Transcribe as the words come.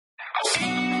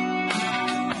Hi,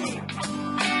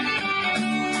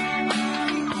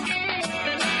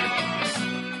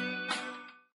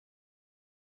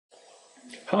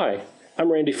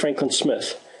 I'm Randy Franklin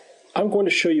Smith. I'm going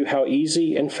to show you how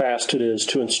easy and fast it is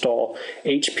to install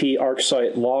HP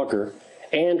ArcSight Logger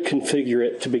and configure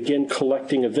it to begin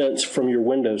collecting events from your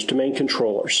Windows domain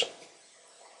controllers.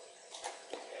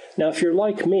 Now, if you're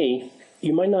like me,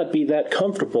 you might not be that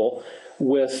comfortable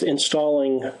with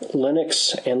installing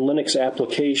Linux and Linux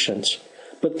applications,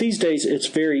 but these days it's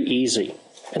very easy.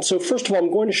 And so first of all,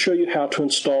 I'm going to show you how to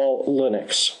install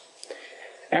Linux.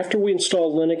 After we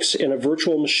install Linux in a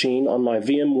virtual machine on my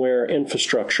VMware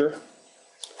infrastructure,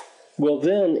 we'll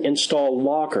then install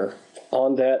Logger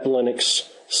on that Linux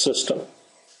system.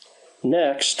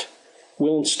 Next,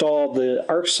 we'll install the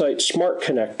ArcSight Smart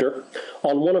Connector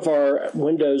on one of our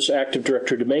Windows Active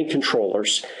Directory domain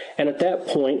controllers, and at that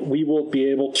point we will be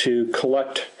able to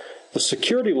collect the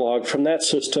security log from that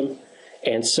system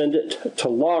and send it to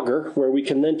Logger, where we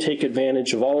can then take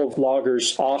advantage of all of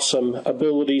Logger's awesome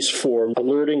abilities for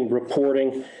alerting,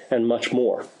 reporting, and much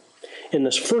more. In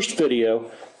this first video,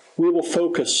 we will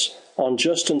focus on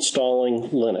just installing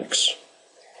Linux.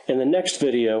 In the next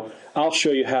video, I'll show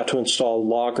you how to install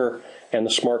Logger and the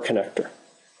Smart Connector.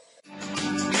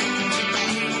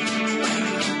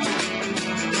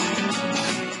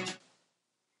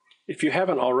 If you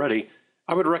haven't already,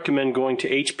 I would recommend going to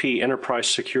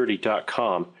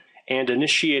hpenterprisesecurity.com and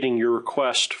initiating your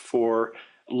request for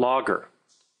Logger.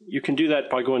 You can do that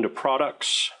by going to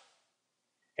Products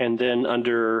and then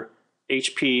under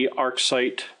HP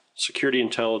ArcSight Security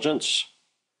Intelligence,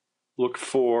 look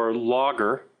for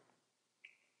Logger.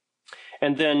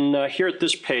 And then here at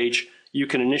this page, you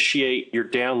can initiate your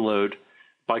download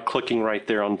by clicking right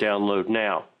there on Download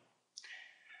Now.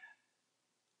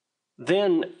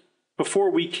 Then, before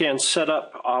we can set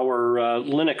up our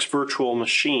Linux virtual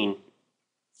machine,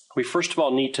 we first of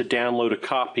all need to download a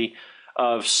copy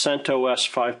of CentOS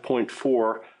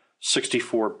 5.4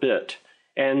 64-bit.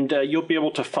 And you'll be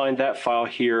able to find that file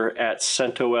here at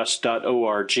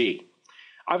centos.org.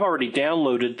 I've already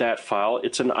downloaded that file.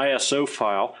 It's an ISO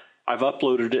file. I've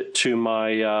uploaded it to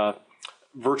my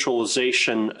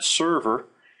virtualization server.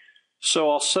 So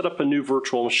I'll set up a new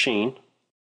virtual machine.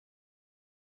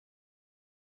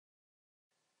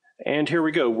 And here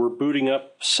we go. We're booting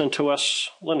up CentOS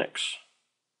Linux.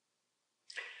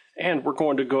 And we're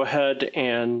going to go ahead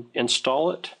and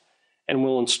install it. And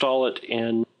we'll install it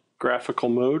in graphical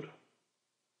mode.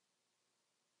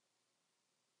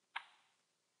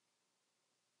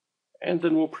 And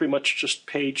then we'll pretty much just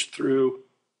page through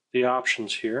the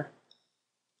options here.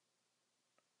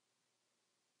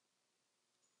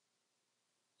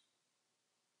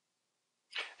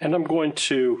 And I'm going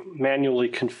to manually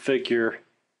configure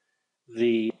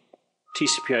the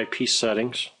TCP/IP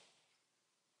settings.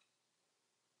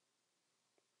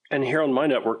 And here on my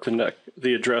network,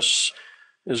 the address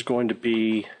is going to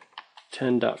be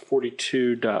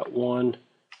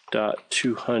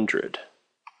 10.42.1.200.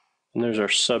 And there's our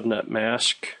subnet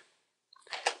mask.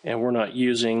 And we're not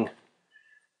using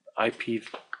IP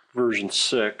version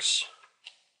 6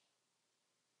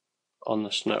 on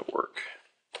this network.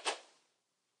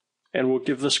 And we'll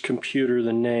give this computer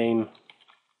the name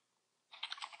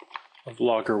of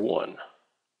Logger1.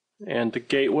 And the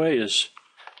gateway is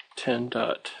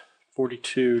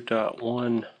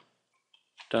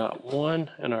 10.42.1.1,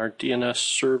 and our DNS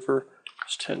server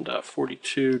is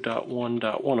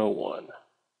 10.42.1.101.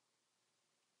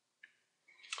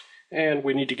 And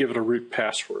we need to give it a root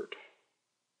password.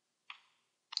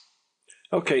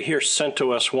 Okay, here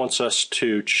CentOS wants us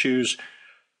to choose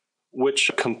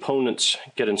which components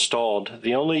get installed.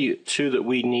 The only two that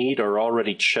we need are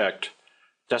already checked: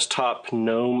 desktop,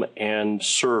 GNOME, and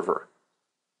server.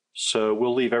 So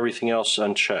we'll leave everything else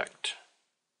unchecked.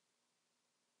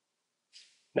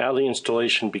 Now the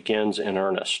installation begins in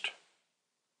earnest.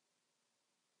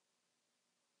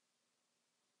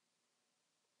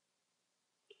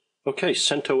 Okay,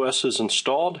 CentOS is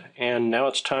installed, and now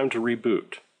it's time to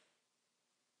reboot.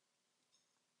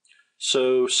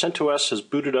 So CentOS has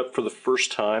booted up for the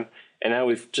first time, and now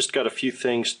we've just got a few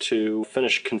things to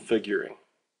finish configuring.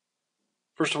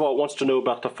 First of all, it wants to know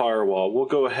about the firewall. We'll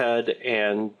go ahead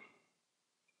and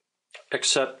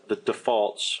accept the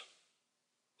defaults.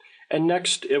 And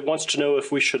next, it wants to know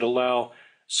if we should allow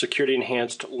security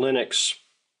enhanced Linux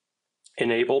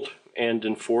enabled and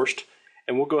enforced.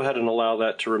 And we'll go ahead and allow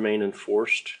that to remain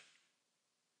enforced.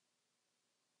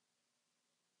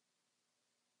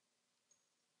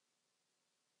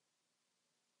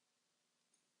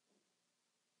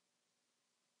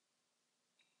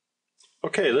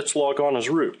 Okay, let's log on as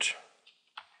root.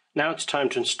 Now it's time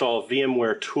to install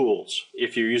VMware tools.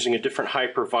 If you're using a different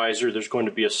hypervisor, there's going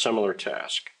to be a similar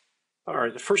task. All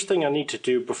right, the first thing I need to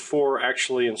do before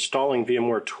actually installing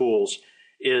VMware tools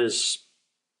is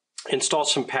install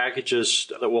some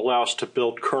packages that will allow us to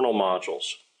build kernel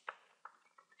modules.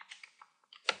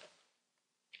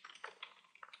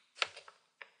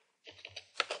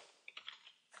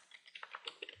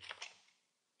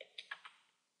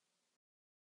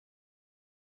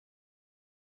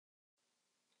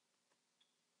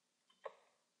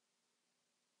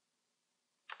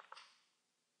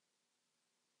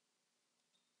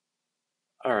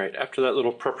 All right, after that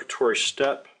little preparatory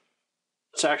step,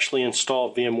 let's actually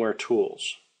install VMware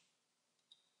tools.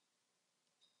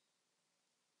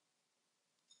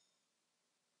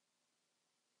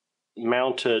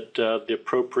 Mounted the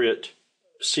appropriate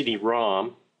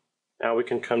CD-ROM. Now we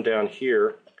can come down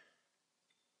here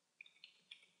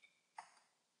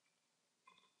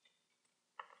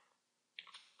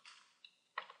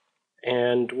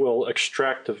and we'll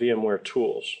extract the VMware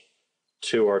tools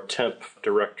to our temp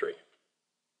directory.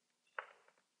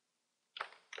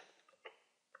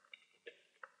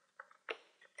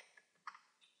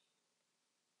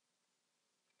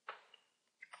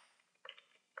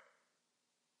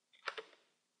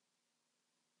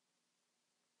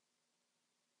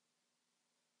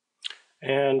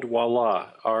 And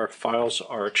voila, our files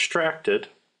are extracted.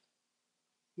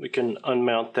 We can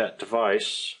unmount that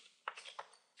device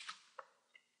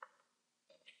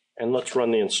and let's run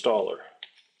the installer.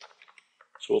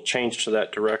 So we'll change to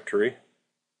that directory.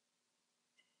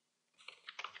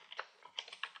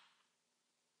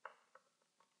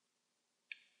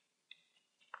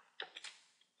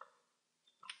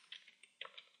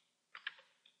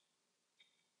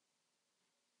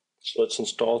 So let's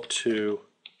install to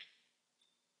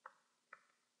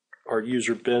our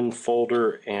user bin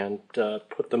folder and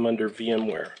put them under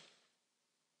VMware.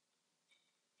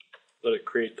 Let it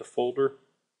create the folder.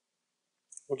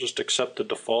 We'll just accept the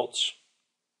defaults.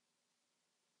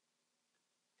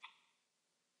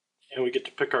 And we get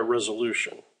to pick our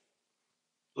resolution.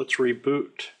 Let's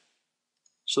reboot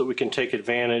so that we can take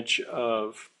advantage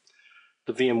of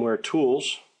the VMware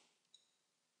tools.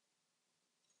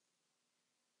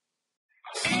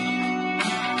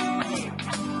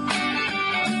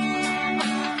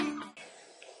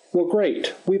 Well,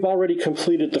 great. We've already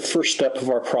completed the first step of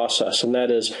our process, and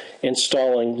that is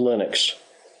installing Linux.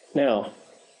 Now,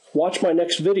 watch my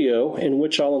next video in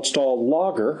which I'll install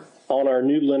Logger on our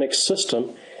new Linux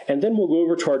system, and then we'll go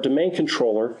over to our domain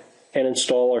controller and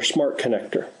install our smart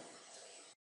connector.